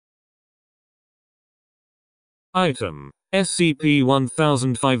Item: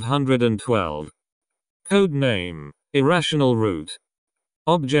 SCP-1512. Code name: Irrational Root.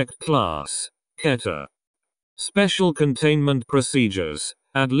 Object Class: Keter. Special Containment Procedures.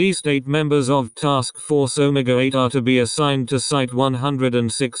 At least 8 members of Task Force Omega-8 are to be assigned to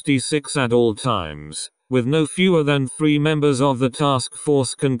Site-166 at all times, with no fewer than 3 members of the task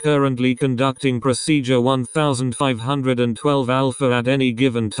force concurrently conducting Procedure 1512 Alpha at any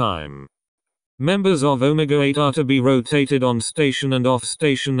given time. Members of Omega-8 are to be rotated on station and off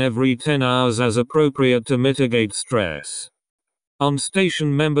station every 10 hours as appropriate to mitigate stress.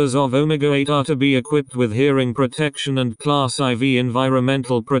 On-station members of Omega-8 are to be equipped with hearing protection and Class IV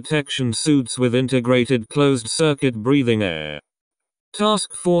environmental protection suits with integrated closed-circuit breathing air.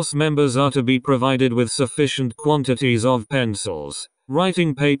 Task Force members are to be provided with sufficient quantities of pencils,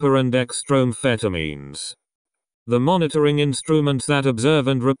 writing paper and dextroamphetamines. The monitoring instruments that observe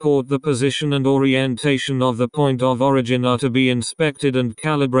and report the position and orientation of the point of origin are to be inspected and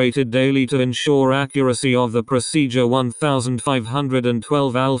calibrated daily to ensure accuracy of the Procedure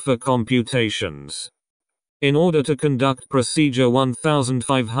 1512 Alpha computations. In order to conduct Procedure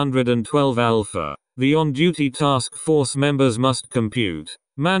 1512 Alpha, the on-duty task force members must compute,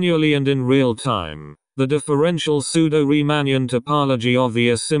 manually and in real time, the differential pseudo-Riemannian topology of the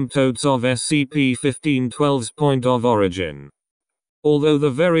asymptotes of SCP-1512's point of origin. Although the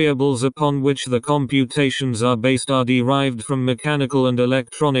variables upon which the computations are based are derived from mechanical and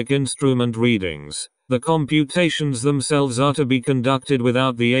electronic instrument readings, the computations themselves are to be conducted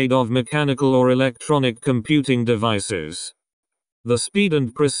without the aid of mechanical or electronic computing devices. The speed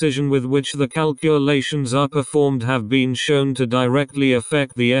and precision with which the calculations are performed have been shown to directly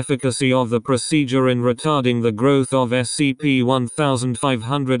affect the efficacy of the procedure in retarding the growth of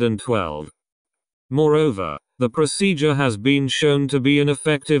SCP-1512. Moreover, the procedure has been shown to be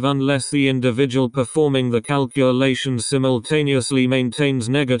ineffective unless the individual performing the calculations simultaneously maintains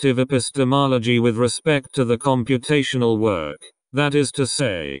negative epistemology with respect to the computational work. That is to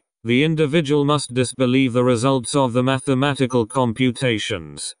say, the individual must disbelieve the results of the mathematical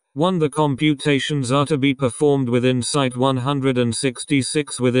computations. 1. The computations are to be performed within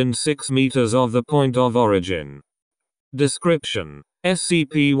Site-166 within 6 meters of the point of origin. Description: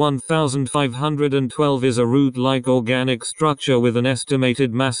 SCP-1512 is a root-like organic structure with an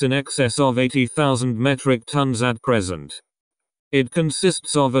estimated mass in excess of 80,000 metric tons at present. It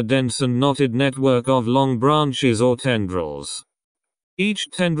consists of a dense and knotted network of long branches or tendrils.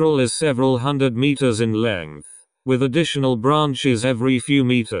 Each tendril is several hundred meters in length, with additional branches every few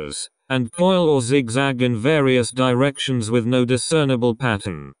meters, and coil or zigzag in various directions with no discernible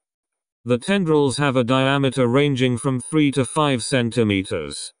pattern. The tendrils have a diameter ranging from 3 to 5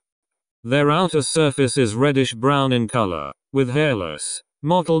 centimeters. Their outer surface is reddish-brown in color, with hairless,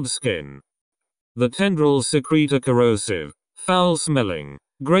 mottled skin. The tendrils secrete a corrosive, foul-smelling,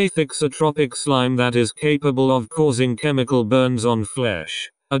 gray thixotropic slime that is capable of causing chemical burns on flesh.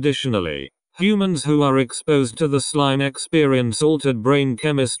 Additionally, humans who are exposed to the slime experience altered brain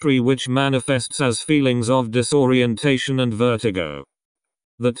chemistry which manifests as feelings of disorientation and vertigo.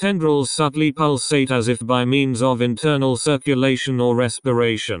 The tendrils subtly pulsate as if by means of internal circulation or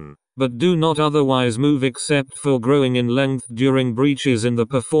respiration, but do not otherwise move except for growing in length during breaches in the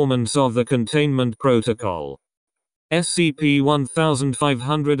performance of the containment protocol.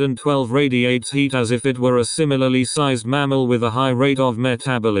 SCP-1512 radiates heat as if it were a similarly sized mammal with a high rate of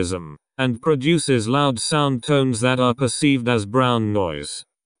metabolism, and produces loud sound tones that are perceived as brown noise.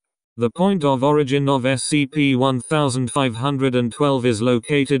 The point of origin of SCP-1512 is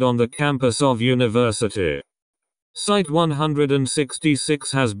located on the campus of University.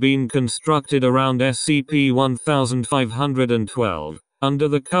 Site-166 has been constructed around SCP-1512. Under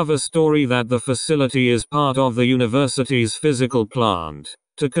the cover story that the facility is part of the university's physical plant,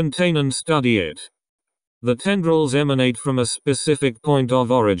 to contain and study it. The tendrils emanate from a specific point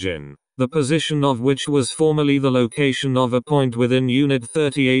of origin, the position of which was formerly the location of a point within Unit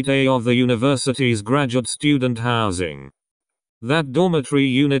 38A of the university's graduate student housing. That dormitory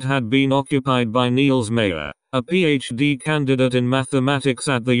unit had been occupied by Niels Mayer, a PhD candidate in mathematics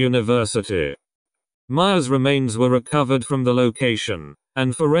at the university. Meyer's remains were recovered from the location,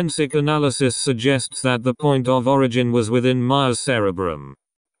 and forensic analysis suggests that the point of origin was within Meyer's cerebrum.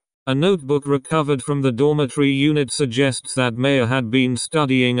 A notebook recovered from the dormitory unit suggests that Mayer had been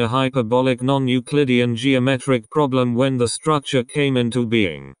studying a hyperbolic non-Euclidean geometric problem when the structure came into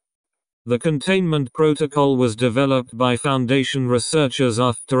being. The containment protocol was developed by Foundation researchers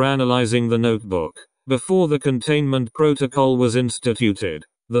after analyzing the notebook. Before the containment protocol was instituted,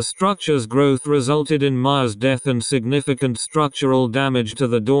 the structure's growth resulted in Meyer's death and significant structural damage to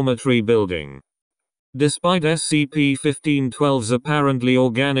the dormitory building. Despite SCP-1512's apparently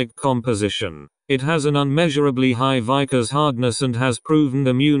organic composition, it has an unmeasurably high Vickers hardness and has proven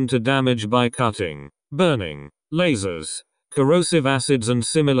immune to damage by cutting, burning, lasers, corrosive acids and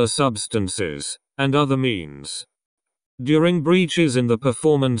similar substances, and other means. During breaches in the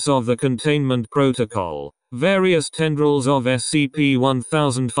performance of the containment protocol, various tendrils of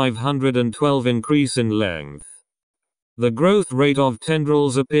SCP-1512 increase in length. The growth rate of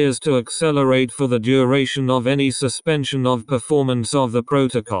tendrils appears to accelerate for the duration of any suspension of performance of the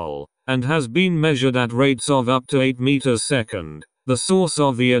protocol, and has been measured at rates of up to 8 meters second. The source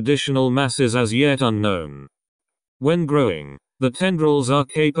of the additional mass is as yet unknown. When growing, the tendrils are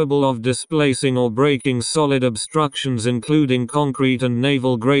capable of displacing or breaking solid obstructions including concrete and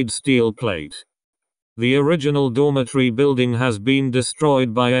naval-grade steel plate. The original dormitory building has been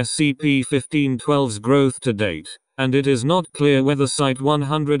destroyed by SCP-1512's growth to date, and it is not clear whether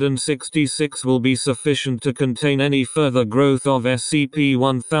Site-166 will be sufficient to contain any further growth of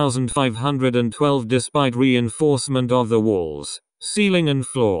SCP-1512 despite reinforcement of the walls, ceiling and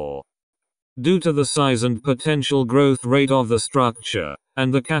floor. Due to the size and potential growth rate of the structure,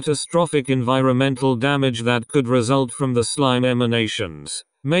 and the catastrophic environmental damage that could result from the slime emanations,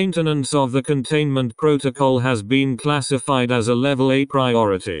 maintenance of the containment protocol has been classified as a Level A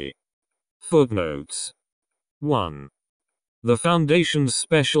priority. Footnotes. 1. The Foundation's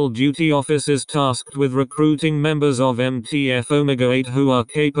Special Duty Office is tasked with recruiting members of MTF Omega-8 who are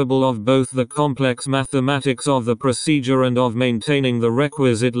capable of both the complex mathematics of the procedure and of maintaining the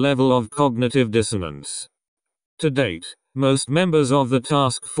requisite level of cognitive dissonance. To date, most members of the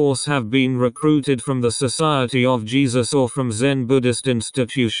task force have been recruited from the Society of Jesus or from Zen Buddhist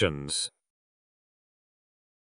institutions.